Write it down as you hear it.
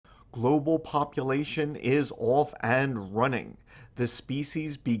Global population is off and running. The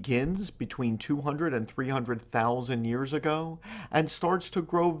species begins between 200 and 300,000 years ago and starts to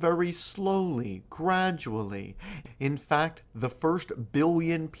grow very slowly, gradually. In fact, the first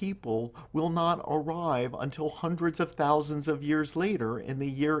billion people will not arrive until hundreds of thousands of years later in the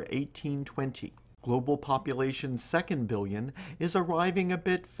year 1820. Global population's second billion is arriving a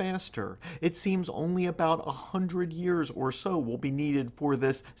bit faster. It seems only about 100 years or so will be needed for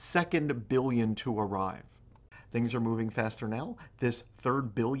this second billion to arrive. Things are moving faster now. This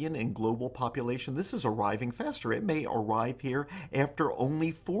third billion in global population, this is arriving faster. It may arrive here after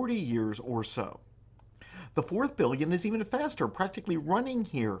only 40 years or so. The fourth billion is even faster, practically running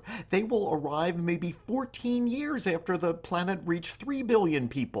here. They will arrive maybe 14 years after the planet reached 3 billion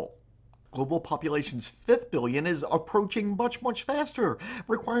people. Global population's fifth billion is approaching much, much faster,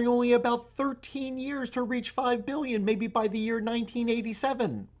 requiring only about 13 years to reach 5 billion, maybe by the year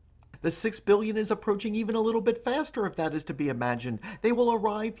 1987. The 6 billion is approaching even a little bit faster, if that is to be imagined. They will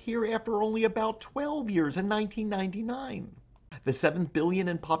arrive here after only about 12 years in 1999. The 7th billion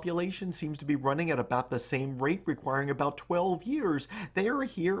in population seems to be running at about the same rate, requiring about 12 years. They are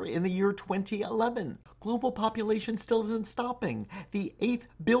here in the year 2011. Global population still isn't stopping. The 8th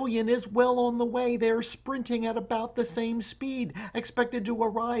billion is well on the way. They are sprinting at about the same speed, expected to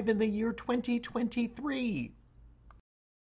arrive in the year 2023.